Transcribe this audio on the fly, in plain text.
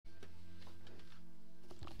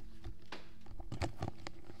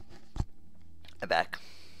back.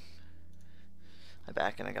 I'm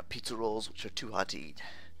back and I got pizza rolls which are too hot to eat.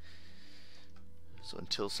 So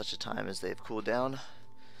until such a time as they've cooled down,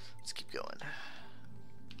 let's keep going.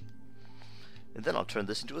 And then I'll turn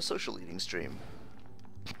this into a social eating stream.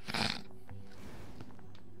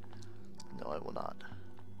 No, I will not.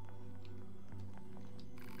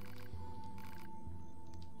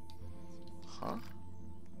 Huh?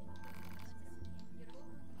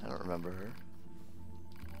 I don't remember her.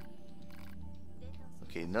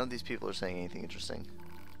 Okay, none of these people are saying anything interesting.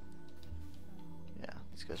 Yeah,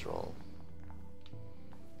 these guys are all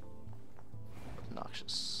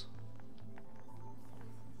obnoxious.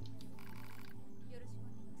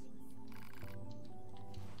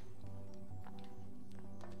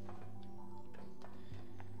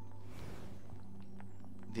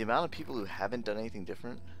 The amount of people who haven't done anything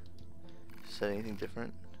different, said anything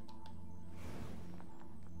different,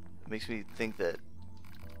 makes me think that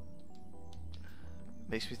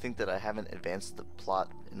I haven't advanced the plot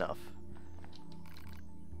enough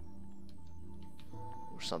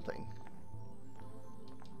or something.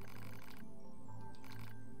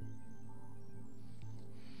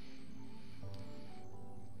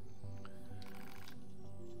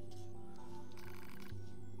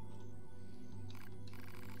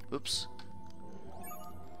 Oops.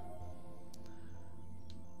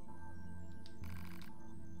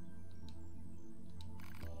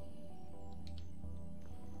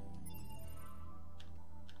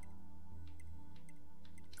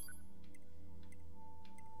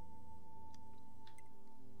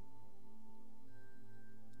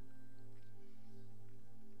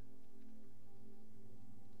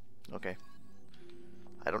 Okay.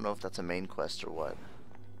 I don't know if that's a main quest or what.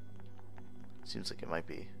 Seems like it might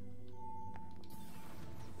be.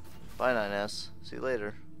 Bye, 9S. See you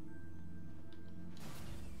later.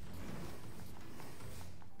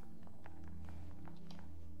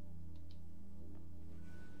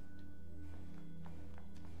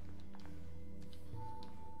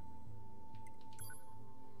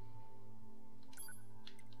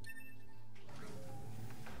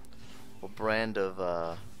 What brand of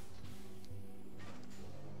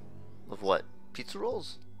what? Pizza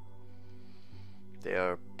rolls? They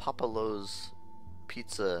are Papalo's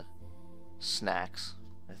pizza snacks,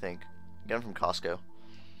 I think. Get them from Costco.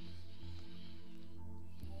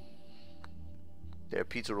 They're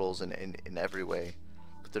pizza rolls in every way,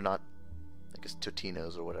 but they're not, I guess,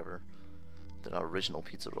 Totino's or whatever. They're not original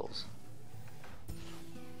pizza rolls.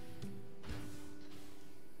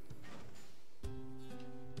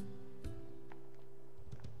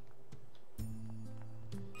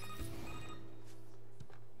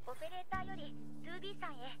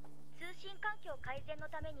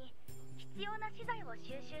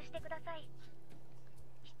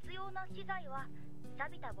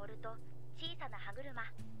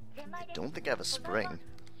 I don't think I have a spring.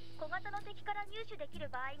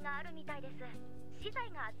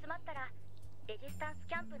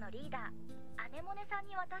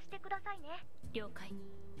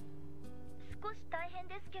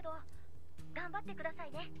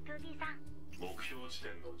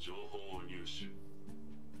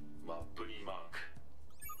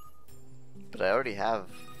 But I already have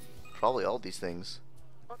probably all these things.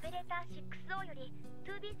 Okay.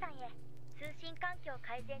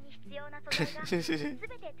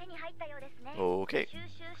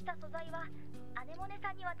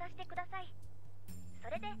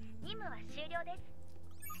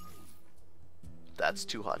 That's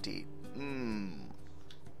too hot to eat.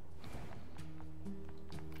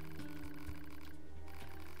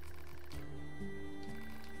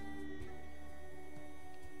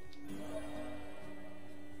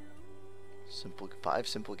 Five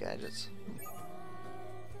simple gadgets.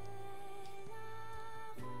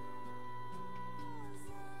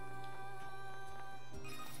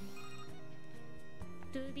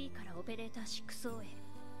 2B からオペレーター6-0へ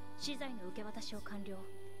資材の受け渡しを完了。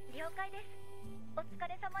了解です。お疲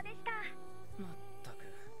れ様でした。まったく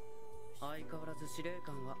相変わらず司令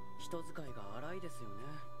官は人使いが荒いですよね。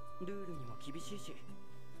ルールにも厳しいし、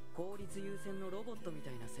効率優先のロボットみ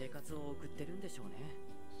たいな生活を送ってるんでしょうね。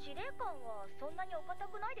司令官はそんなにお堅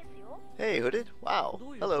くないですよ。Hey, Hooded. Wow.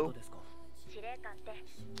 Hello. 司令官って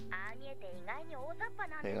ああ見えて意外に大雑把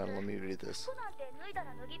なんです。Hang on, let me read this. 服なんて脱いだ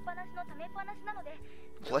ら脱ぎっぱなしのためっぱなしなので、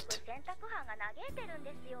What? 洗濯班が嘆いてるん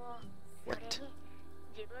ですよ。それに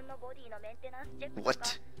自分のボディのメンテナンスチェックとか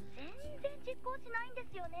全然実行しないんで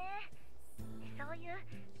すよね。そういう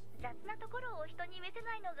雑なところを人に見せ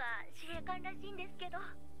ないのが司令官らしいんですけど。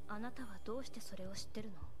あなたはどうしてそれを知ってる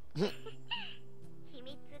の？秘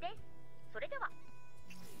密です。それでは。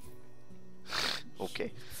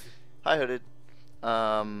Okay. Hi, Hooded.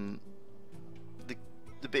 Um, the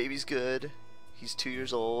the baby's good. He's 2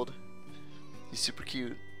 years old. He's super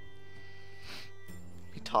cute.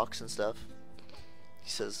 He talks and stuff. He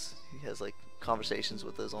says he has like conversations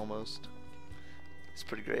with us almost. It's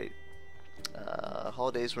pretty great.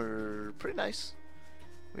 Holidays were pretty nice.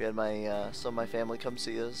 We had my some of my family come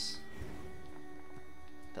see us.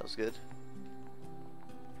 That was good.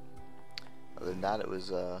 Other than that, it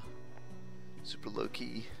was super low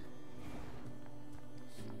key.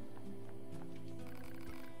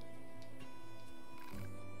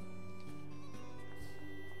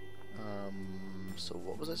 So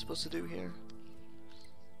what was I supposed to do here?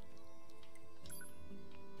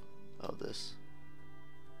 Oh, this.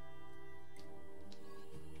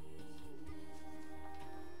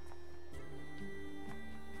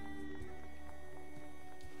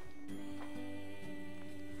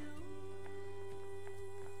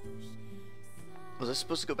 Was I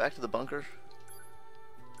supposed to go back to the bunker?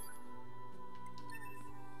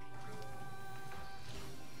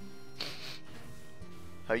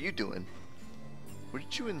 How are you doing?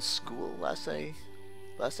 Weren't you in school last I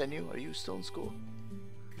knew? Are you still in school?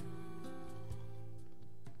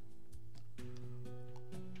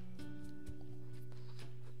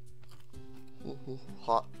 Ooh, ooh,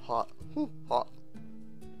 hot, hot, ooh, hot.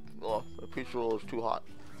 Oh, the pizza roll is too hot.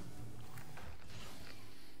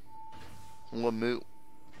 I'm gonna mute.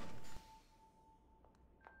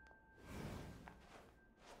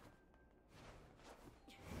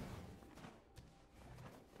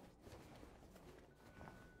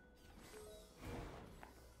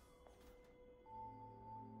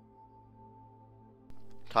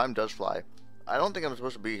 Time does fly. I don't think I'm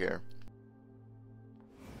supposed to be here.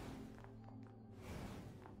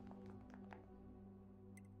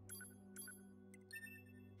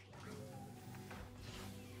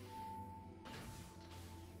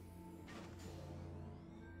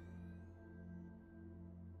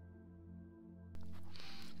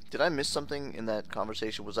 Did I miss something in that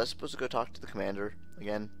conversation? Was I supposed to go talk to the commander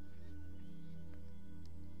again?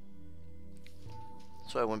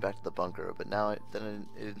 So I went back to the bunker, but now I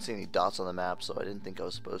didn't see any dots on the map, so I didn't think I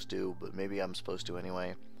was supposed to, but maybe I'm supposed to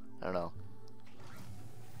anyway. I don't know.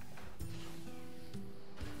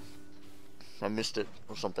 I missed it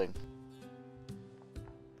or something.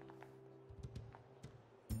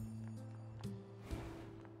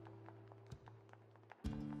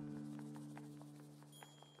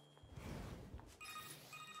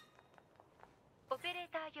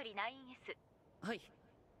 Operator より 9S はい、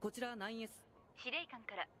こちら 9S。 司令官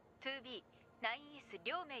から 2B 9S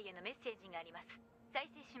両名へのメッセージがあります。再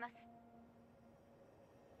生します。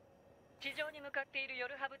地上に向かっているヨ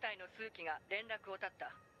ルハ部隊の数機が連絡を絶った。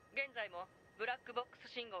現在もブラックボックス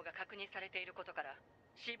信号が確認されていることから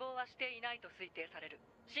死亡はしていないと推定される。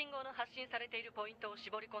信号の発信されているポイントを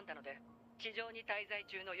絞り込んだので、地上に滞在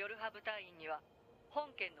中のヨルハ部隊員には本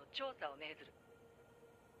件の調査を命ずる。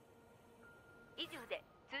以上で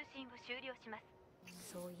通信を終了します。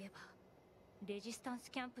そういえばレジスタン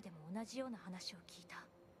スキャンプでも同じような話を聞いた。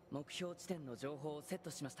目標地点の情報をセッ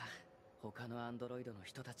トしました。他のアンドロイドの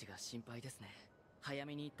人たちが心配ですね。早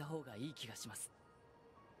めに行った方がいい気がします。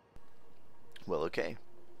Well, okay.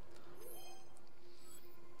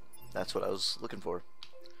 That's what I was looking for.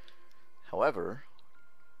 However,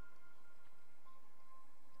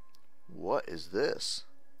 what is this?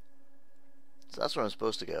 So that's where I'm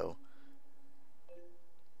supposed to go.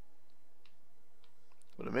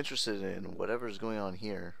 But I'm interested in whatever's going on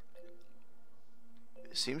here.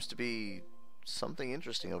 It seems to be something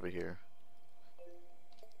interesting over here.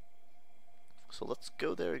 So let's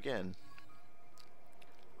go there again.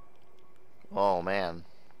 Oh man.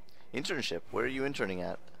 Internship. Where are you interning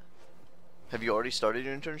at? Have you already started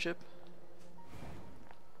your internship?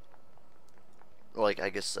 Like,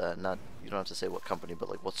 I guess not. You don't have to say what company, but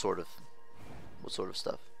like what sort of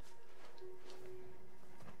stuff.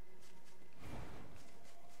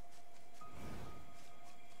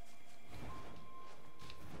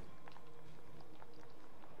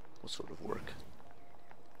 What sort of work?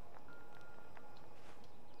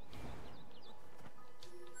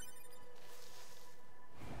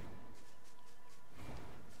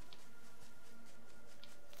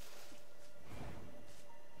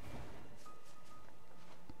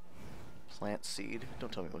 Plant seed?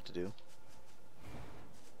 Don't tell me what to do.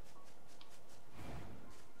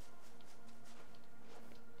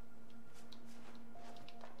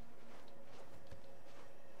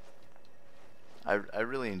 I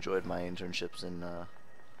really enjoyed my internships in when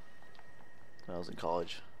I was in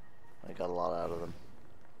college. I got a lot out of them.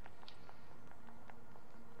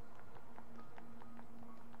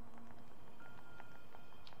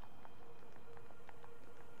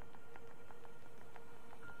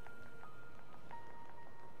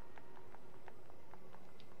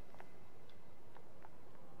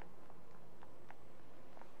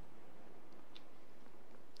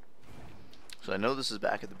 So I know this is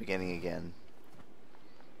back at the beginning again,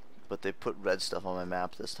 but they put red stuff on my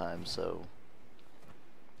map this time, so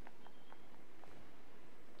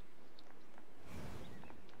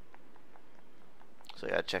I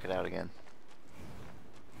gotta check it out again.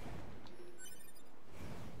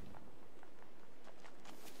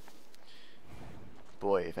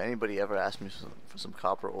 Boy, if anybody ever asked me for some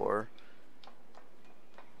copper ore,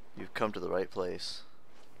 you've come to the right place.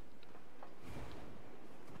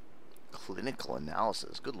 Clinical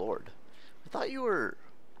analysis, good lord. I thought you were...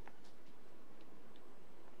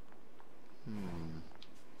 I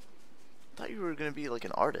thought you were gonna be like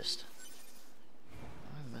an artist.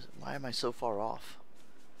 Why am I so far off?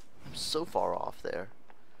 I'm so far off there.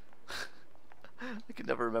 I can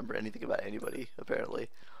never remember anything about anybody, apparently.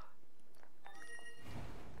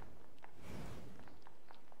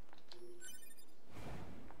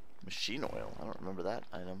 Machine oil. I don't remember that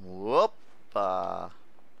item. Whoop!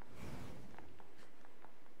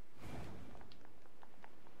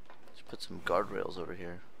 Let's put some guardrails over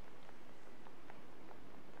here.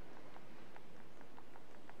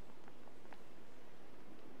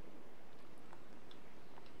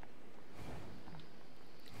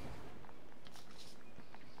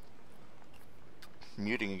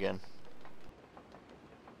 Muting again.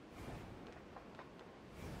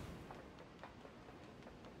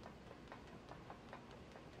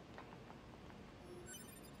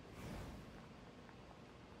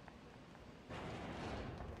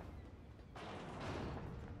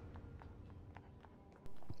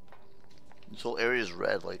 This whole area is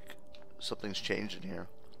red, like something's changed in here.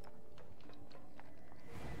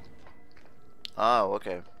 Oh,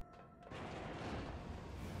 okay.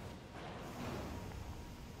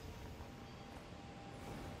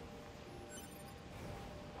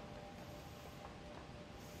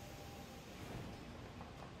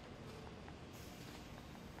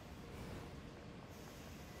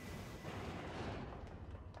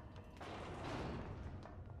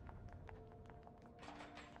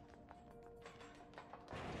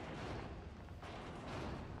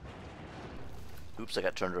 Oops, I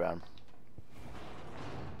got turned around.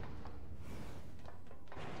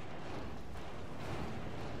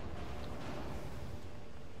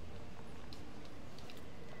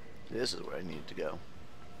 This is where I needed to go.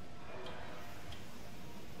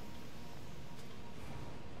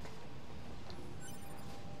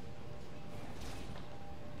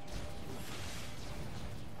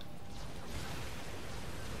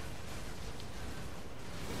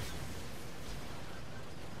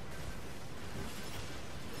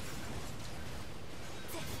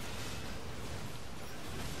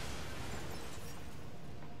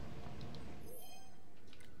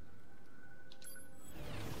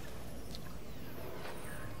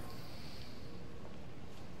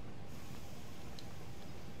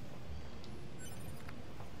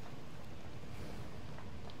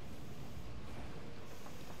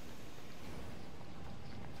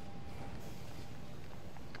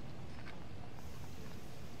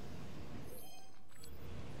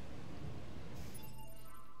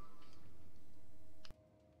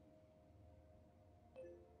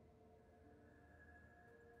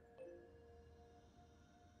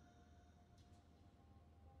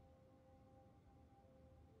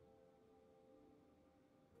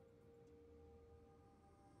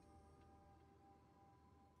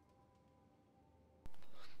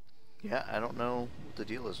 Yeah, I don't know what the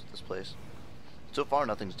deal is with this place. So far,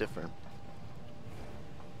 nothing's different.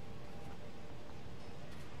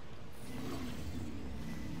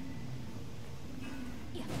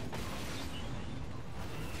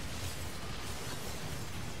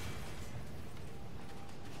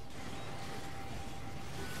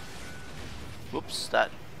 Whoops, that...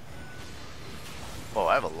 Oh,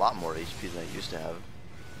 I have a lot more HP than I used to have.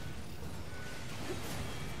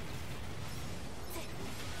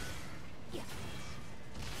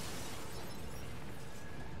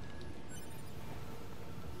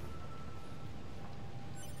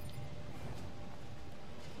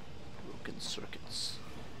 Broken circuits.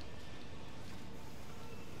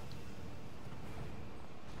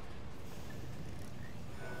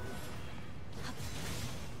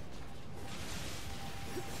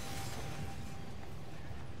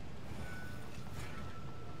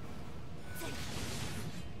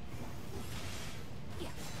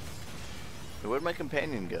 Where'd my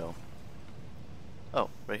companion go? Oh,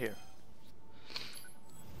 right here.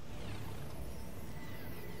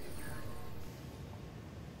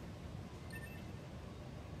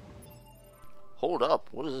 Hold up,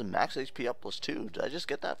 what is this? Max HP up +2? Did I just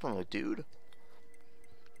get that from a dude?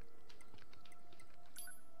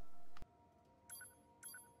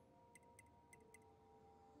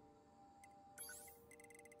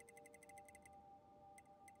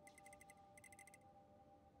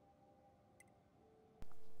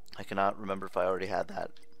 I cannot remember if I already had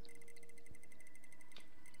that.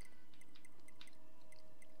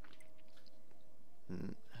 I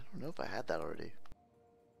don't know if I had that already.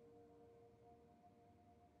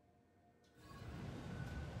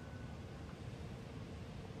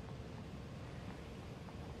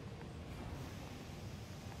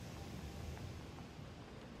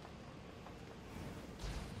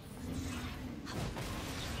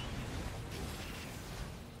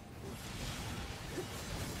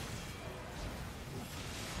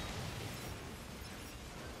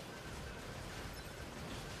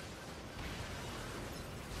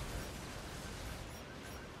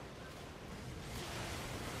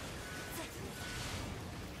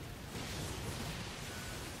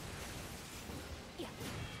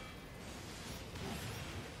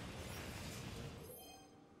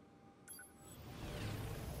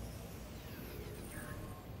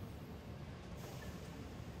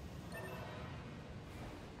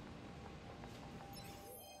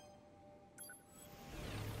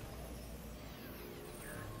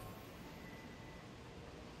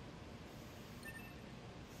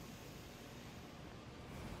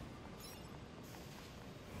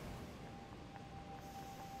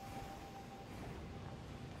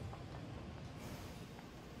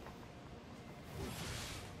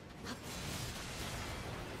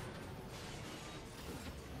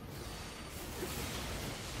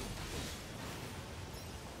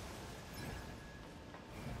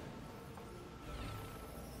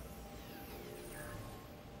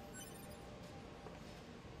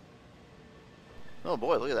 Oh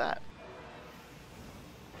boy, look at that.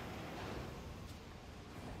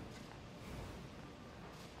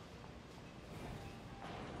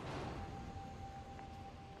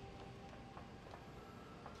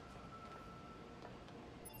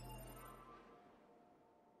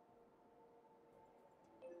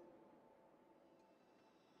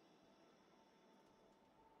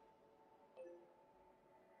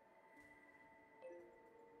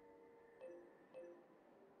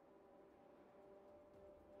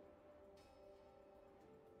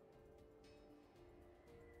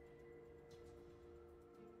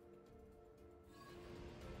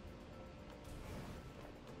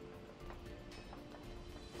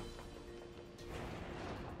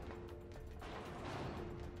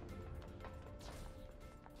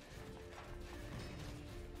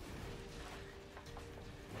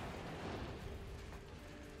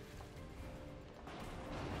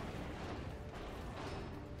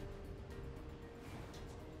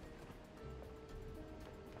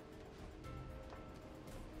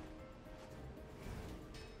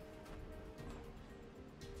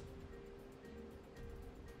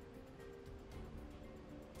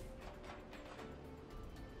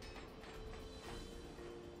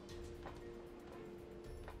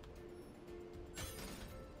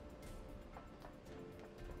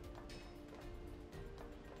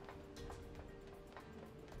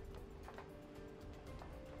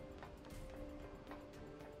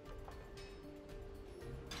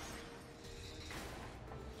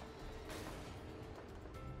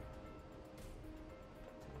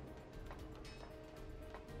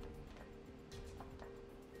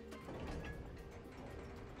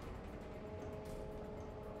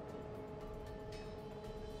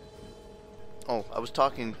 Oh, I was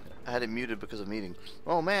talking. I had it muted because of meeting.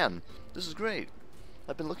 Oh man, this is great.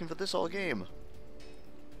 I've been looking for this all game.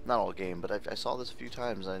 Not all game, but I saw this a few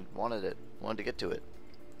times. I wanted it. Wanted to get to it.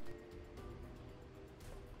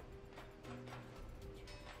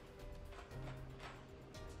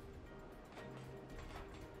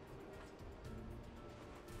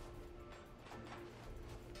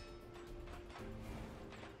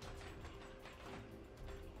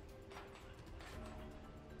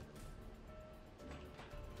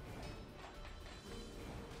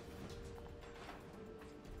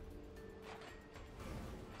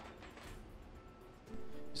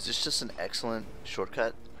 Is this just an excellent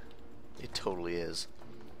shortcut? It totally is.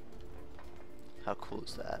 How cool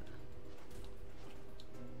is that?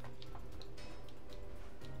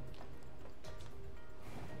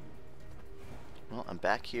 Well, I'm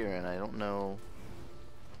back here and I don't know.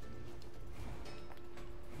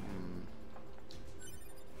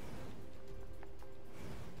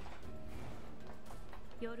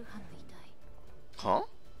 Huh?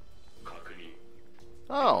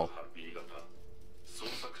 Oh.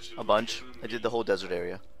 A bunch. I did the whole desert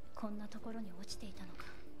area. こんなところに落ちていたのか。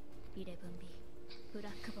11B ブラ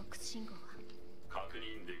ックボックス信号は確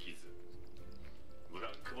認できず、ブ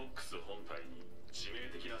ラックボックス本体に致命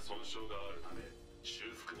的な損傷があるため修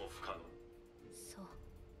復も不可能。そう。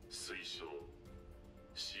推奨。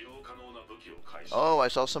使用可能な武器を回収。Oh, I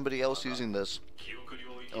saw somebody else using this. 記憶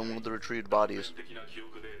領域 And with the retrieved bodies. 的な記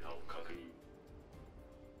憶データを確認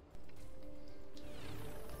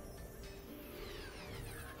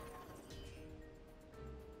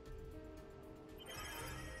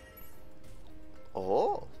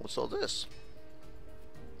Oh, what's all this?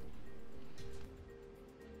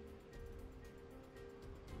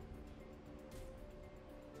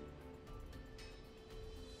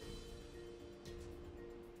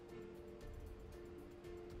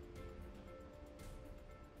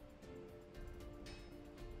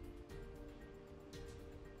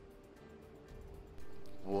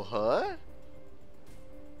 What?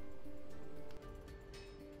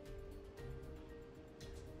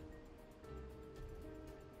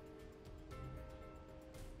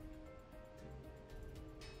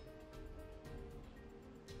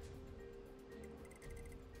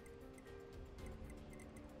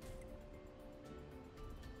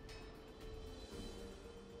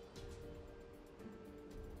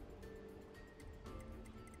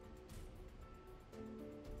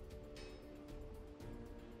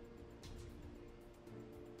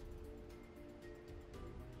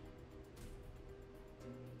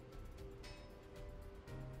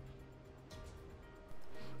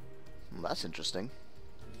 Well, that's interesting.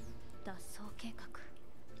 脱走計画。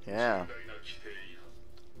 Yeah. 重大な規定違反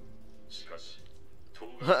しかし当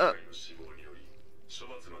該隊の死亡により処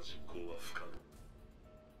罰の実行は不可能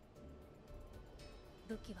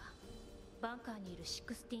武器はバンカーにいる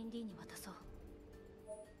 16D に渡そう。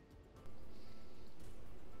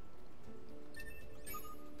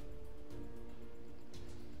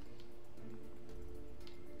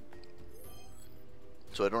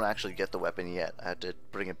 So I don't actually get the weapon yet. I have to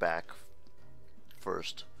bring it back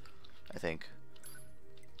first, I think.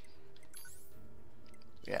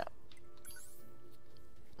 Yeah.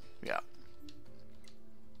 Yeah.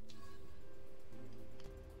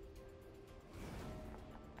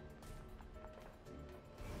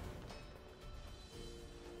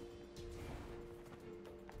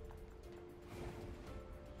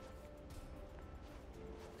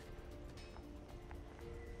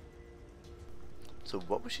 So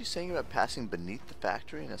what was she saying about passing beneath the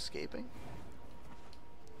factory and escaping?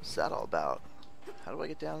 What's that all about? How do I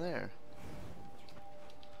get down there?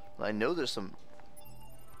 Well, I know there's some...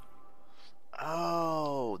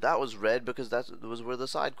 Oh, that was red because that was where the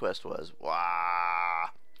side quest was. Wow.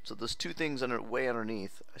 So there's two things way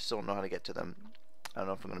underneath. I still don't know how to get to them. I don't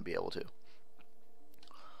know if I'm going to be able to.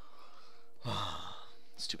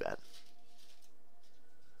 It's too bad.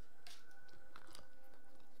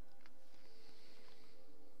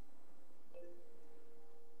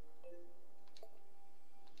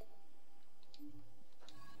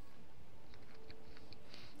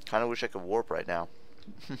 Kinda wish I could warp right now.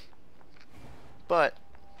 But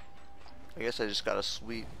I guess I just got a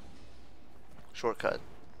sweet shortcut.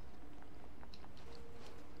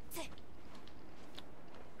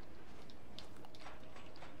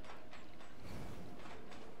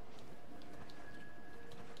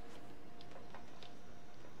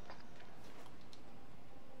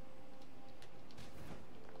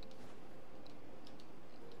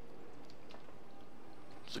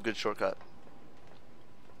 It's a good shortcut.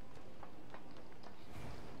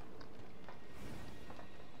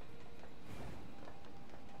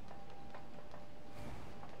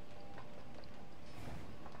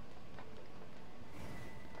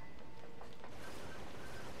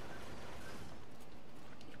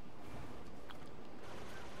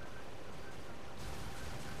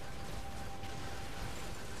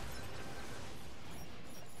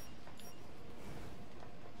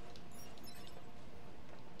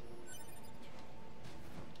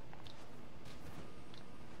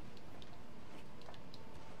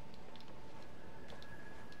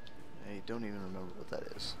 I don't even remember what that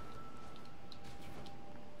is.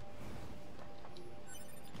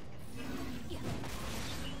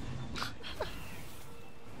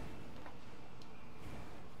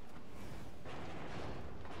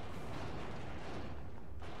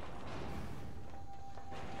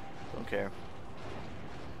 Don't care.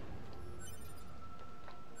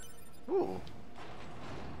 Ooh.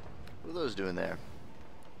 What are those doing there?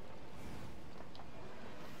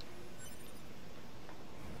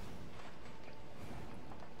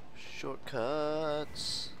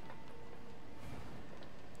 Shortcuts.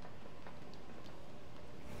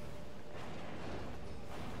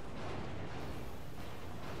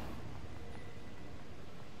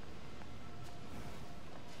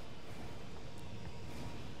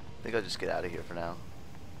 I think I'll just get out of here for now.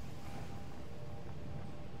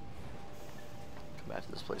 Come back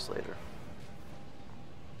to this place later.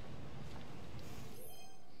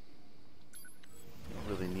 I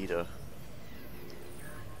don't really need a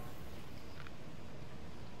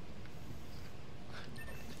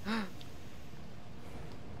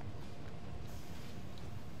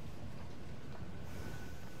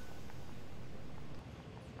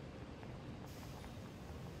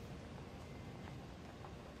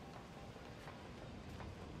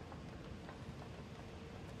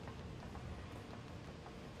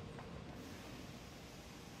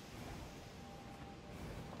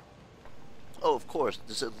Oh, of course.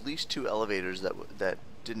 There's at least 2 elevators that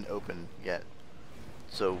didn't open yet.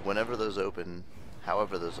 So whenever those open,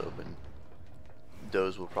 however those open,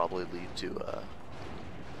 those will probably lead to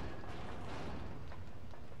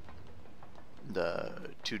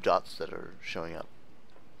the 2 dots that are showing up.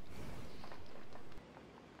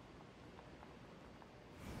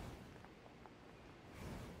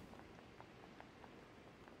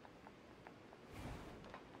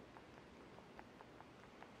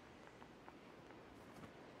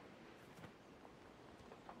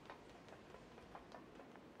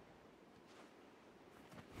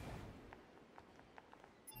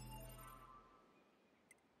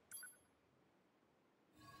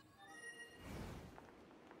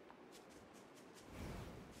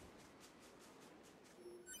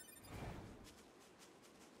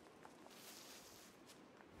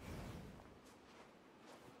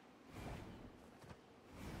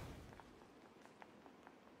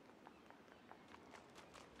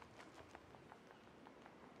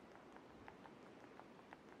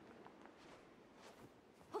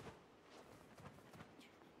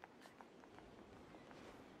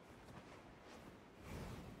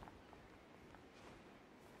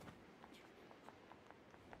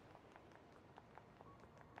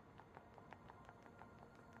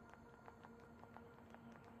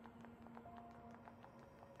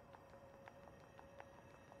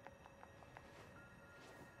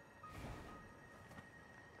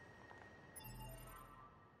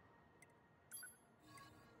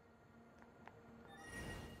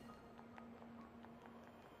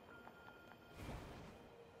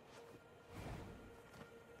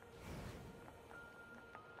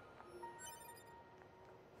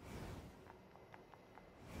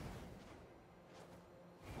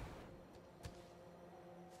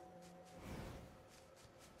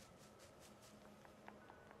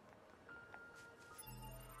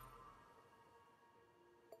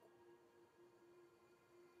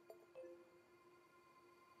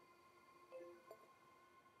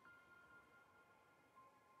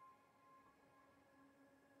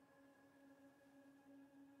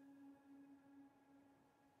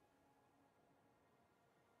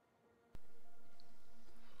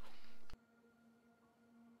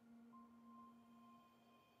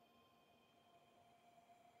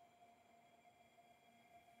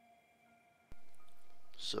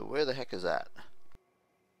 So where the heck is that?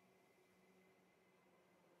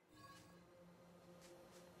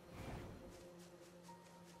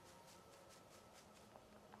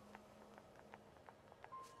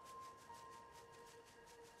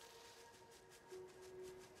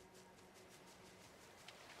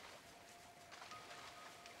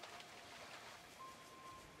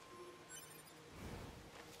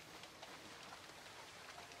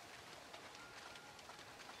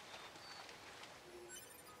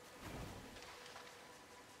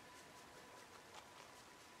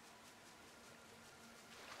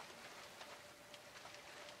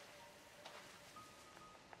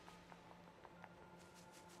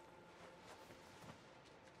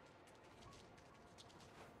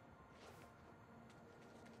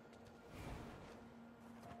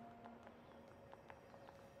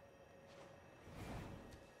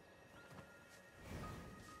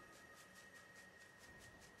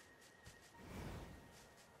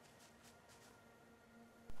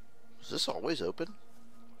 Was this always open?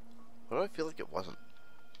 Why do I feel like it wasn't?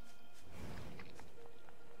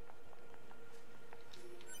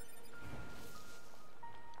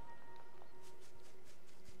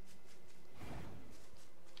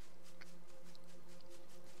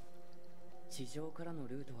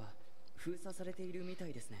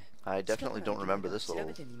 I definitely don't remember this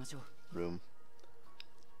little room.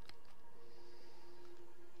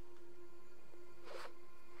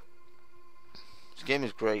 This game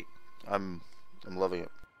is great. I'm loving it.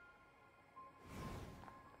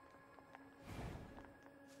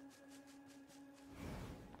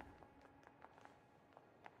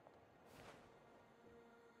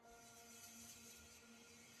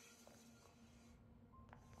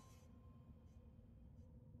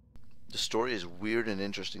 The story is weird and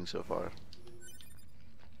interesting so far.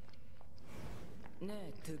 ね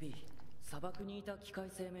え、トゥビー、砂漠にいた機械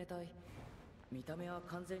生命体、見た目は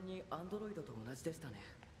完全にアンドロイドと同じでしたね。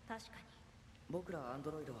確かに。僕らアン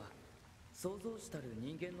ドロイドは創造主たる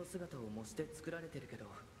人間の姿を模して作られてるけど、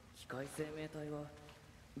機械生命体は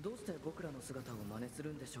どうして僕らの姿を真似す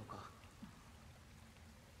るんでしょうか。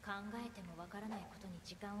考えてもわからないことに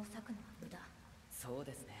時間を割くのは無駄。そう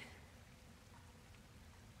ですね。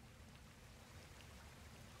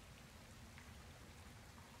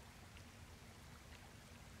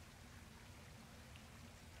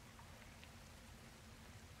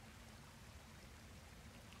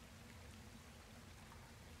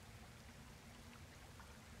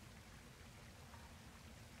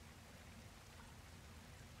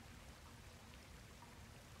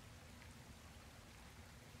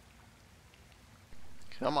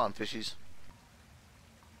Come on, fishies.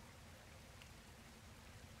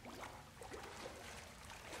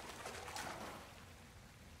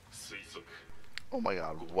 Oh my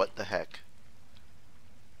god, what the heck?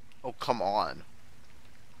 Oh, come on.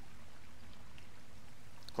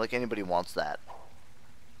 Like anybody wants that.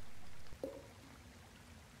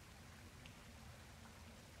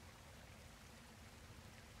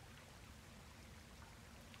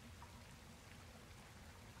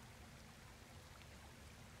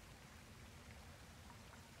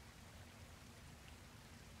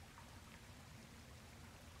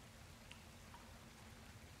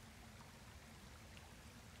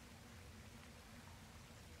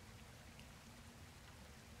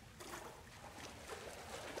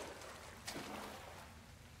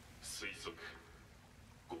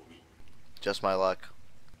 Just my luck.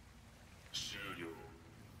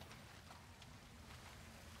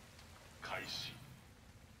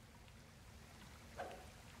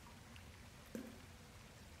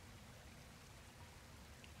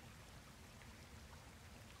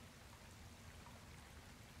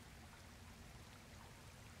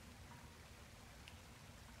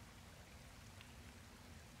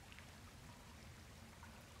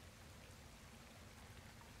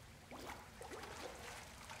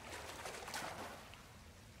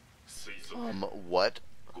 What?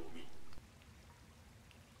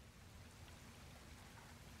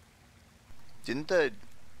 Didn't the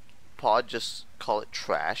pod just call it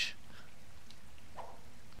trash?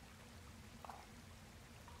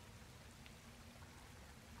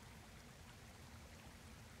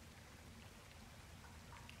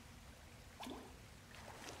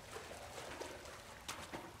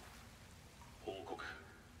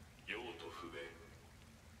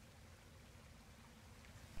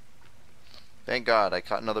 Thank God, I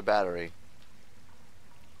caught another battery.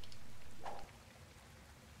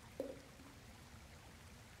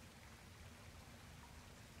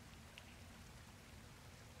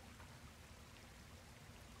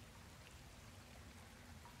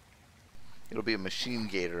 It'll be a machine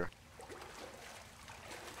gator.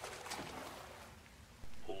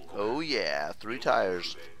 Oh yeah, 3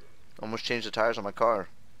 tires. Almost changed the tires on my car.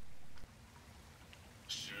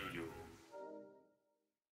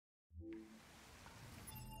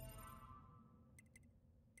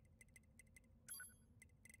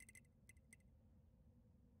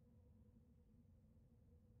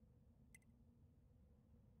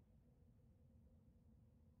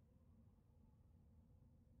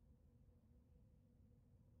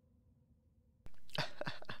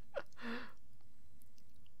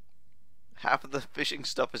 Half of the fishing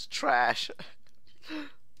stuff is trash.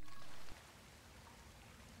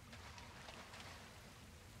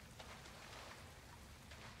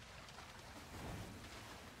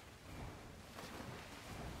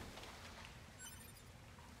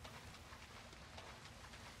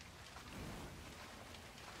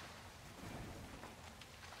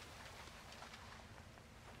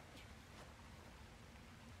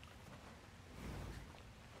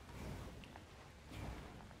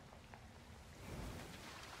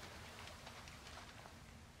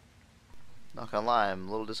 Not gonna lie, I'm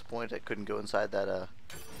a little disappointed I couldn't go inside that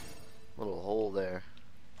little hole there.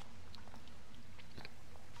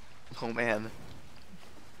 Oh man.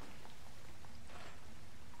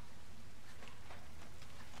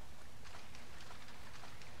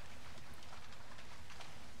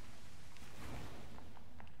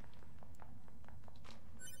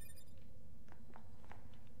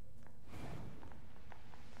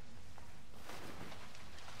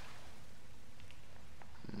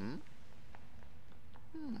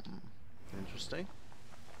 Interesting.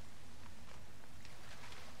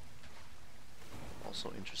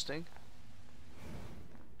 Also interesting.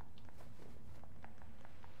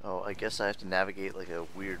 Oh, I guess I have to navigate like a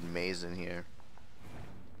weird maze in here.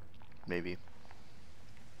 Maybe.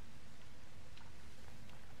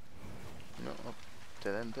 No,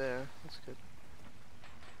 dead end there. That's good.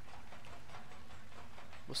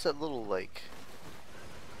 What's that little like?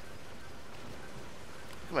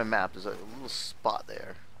 Look at my map. There's a little spot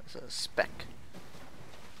there. There's a speck.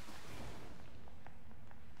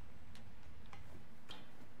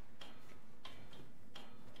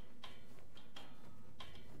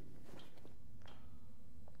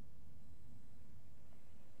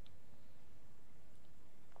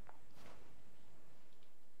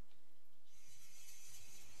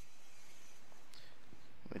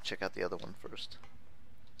 Let me check out the other one first.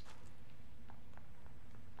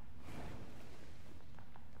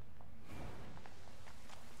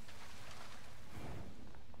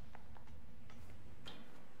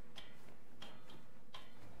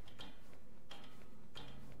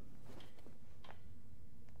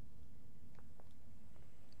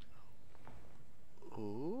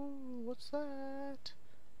 that?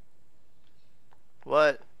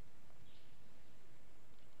 What?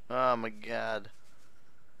 Oh my god.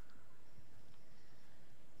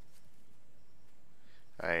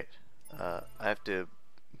 Alright. I have to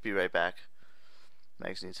be right back.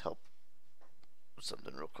 Max needs help with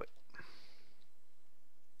something real quick.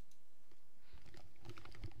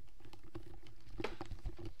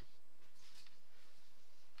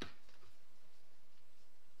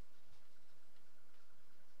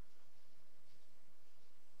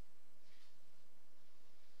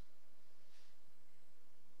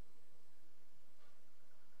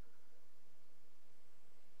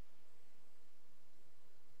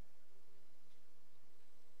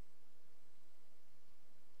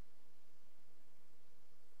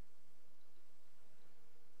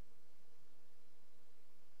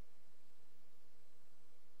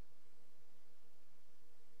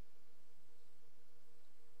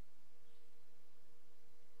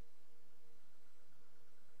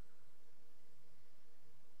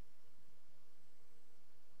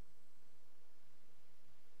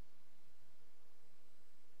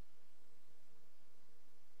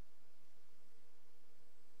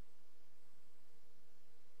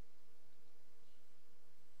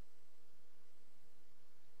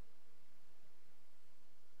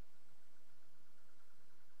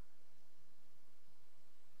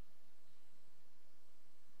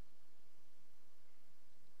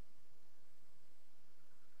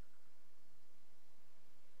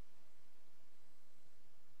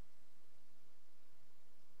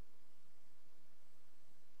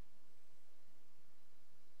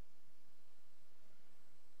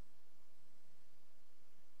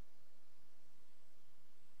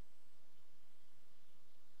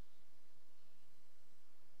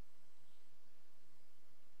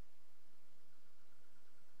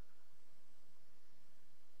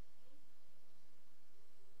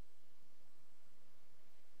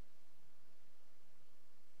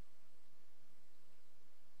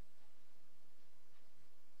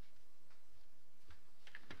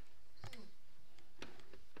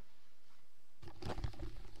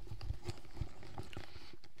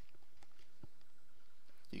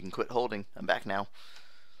 You can quit holding. I'm back now.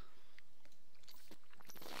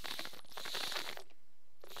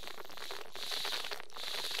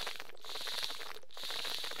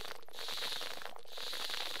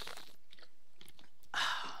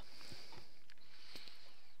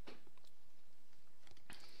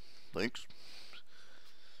 Thanks.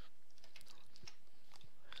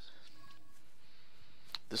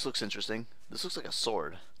 This looks interesting. This looks like a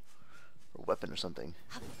sword or weapon or something.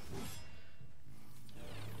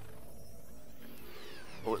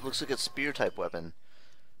 Oh, it looks like a spear type weapon.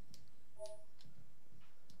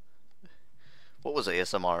 What was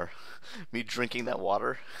ASMR? Me drinking that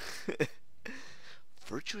water?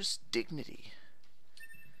 Virtuous dignity.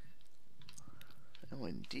 Oh,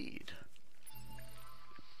 indeed.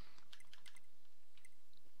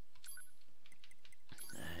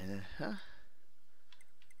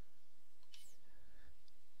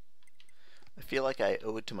 I feel like I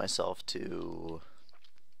owe it to myself to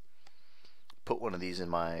put one of these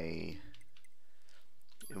in one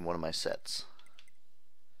of my sets.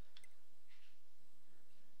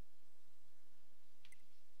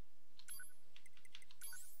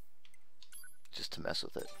 Just to mess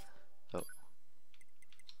with it. Oh.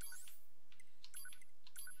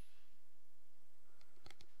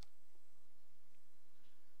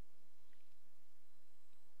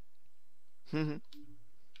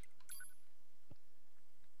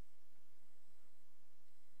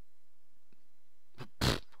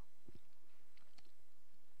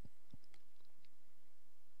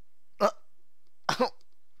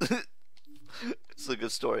 It's a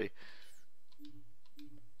good story.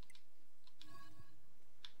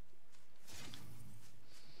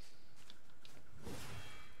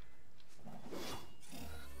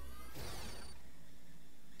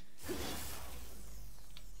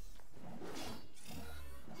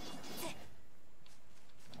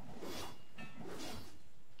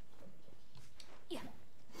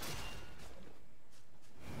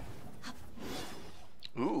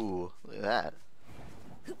 Ooh, look at that.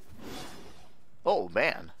 Oh,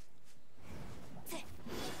 man.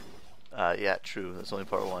 Yeah, true. That's only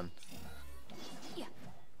part one.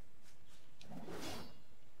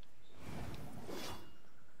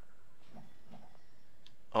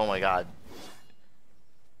 Oh my god.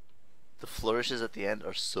 The flourishes at the end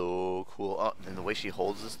are so cool. Oh, and the way she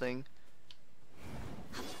holds this thing.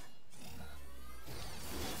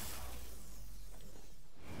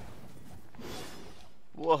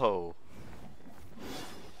 Whoa.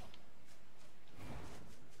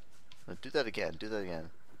 Do that again. Do that again.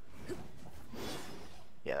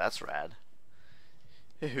 that's rad.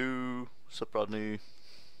 Hey hoo, what's up, Rodney?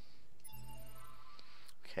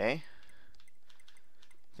 Okay.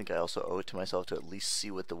 I think I also owe it to myself to at least see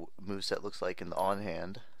what the moveset looks like in the on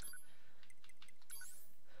hand.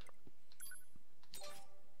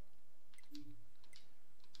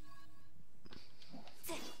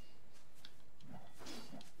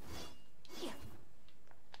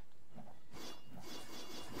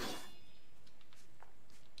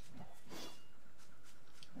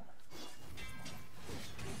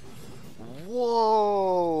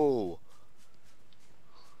 Whoa!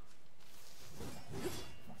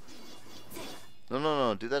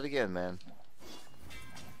 No, do that again, man.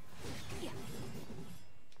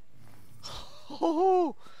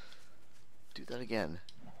 Oh, do that again.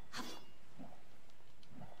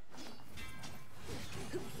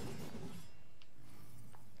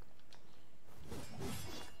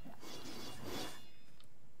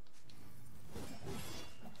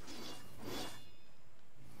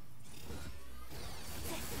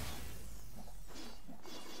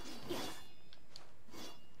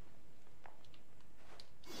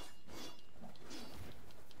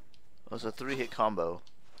 It was a 3-hit combo.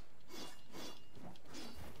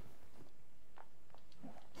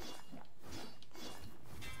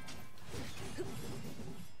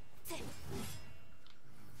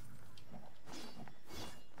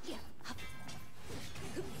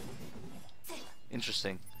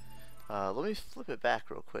 Interesting. Let me flip it back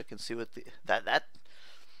real quick and see what the that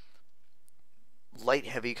light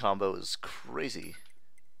heavy combo is crazy.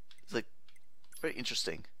 It's like very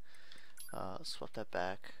interesting. Swap that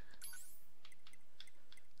back.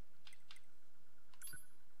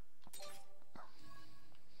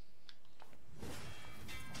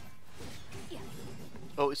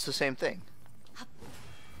 Oh, it's the same thing.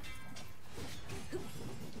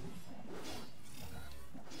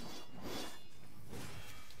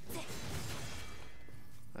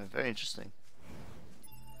 Very interesting.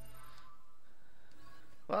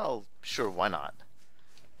 Well, sure, why not?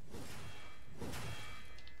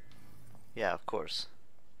 Yeah, of course.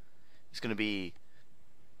 It's gonna be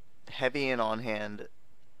heavy and on hand,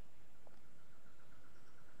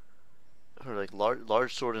 or like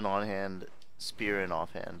large sword and on hand, spear and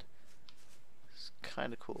off hand. It's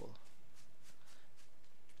kind of cool.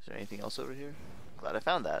 Is there anything else over here? Glad I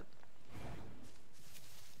found that.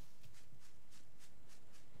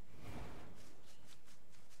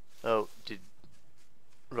 Oh,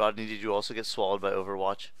 Rodney, did you also get swallowed by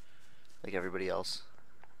Overwatch? Like everybody else?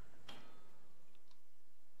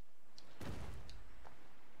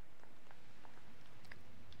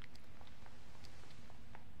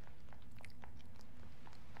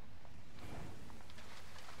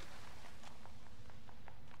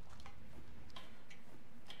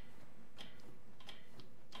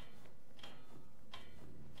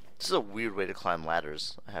 This is a weird way to climb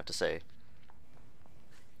ladders, I have to say.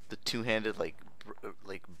 The two-handed, like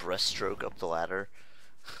breaststroke up the ladder.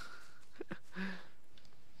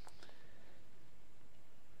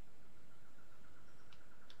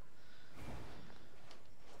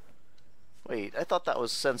 Wait, I thought that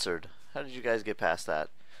was censored. How did you guys get past that?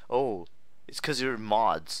 Oh, it's because you're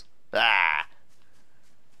mods. Ah!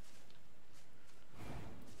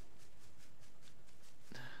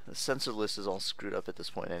 The censor list is all screwed up at this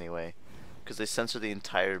point anyway, because they censor the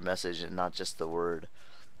entire message and not just the word.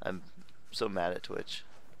 I'm so mad at Twitch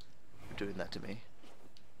for doing that to me.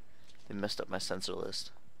 They messed up my censor list.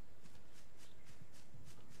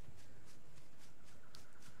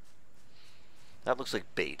 That looks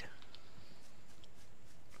like bait.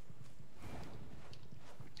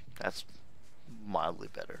 That's mildly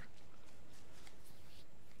better.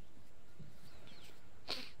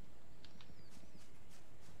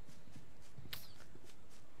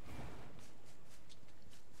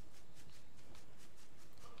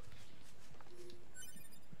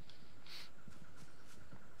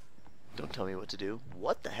 Don't tell me what to do.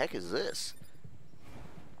 What the heck is this?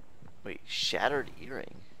 Wait, shattered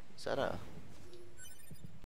earring. Is that a...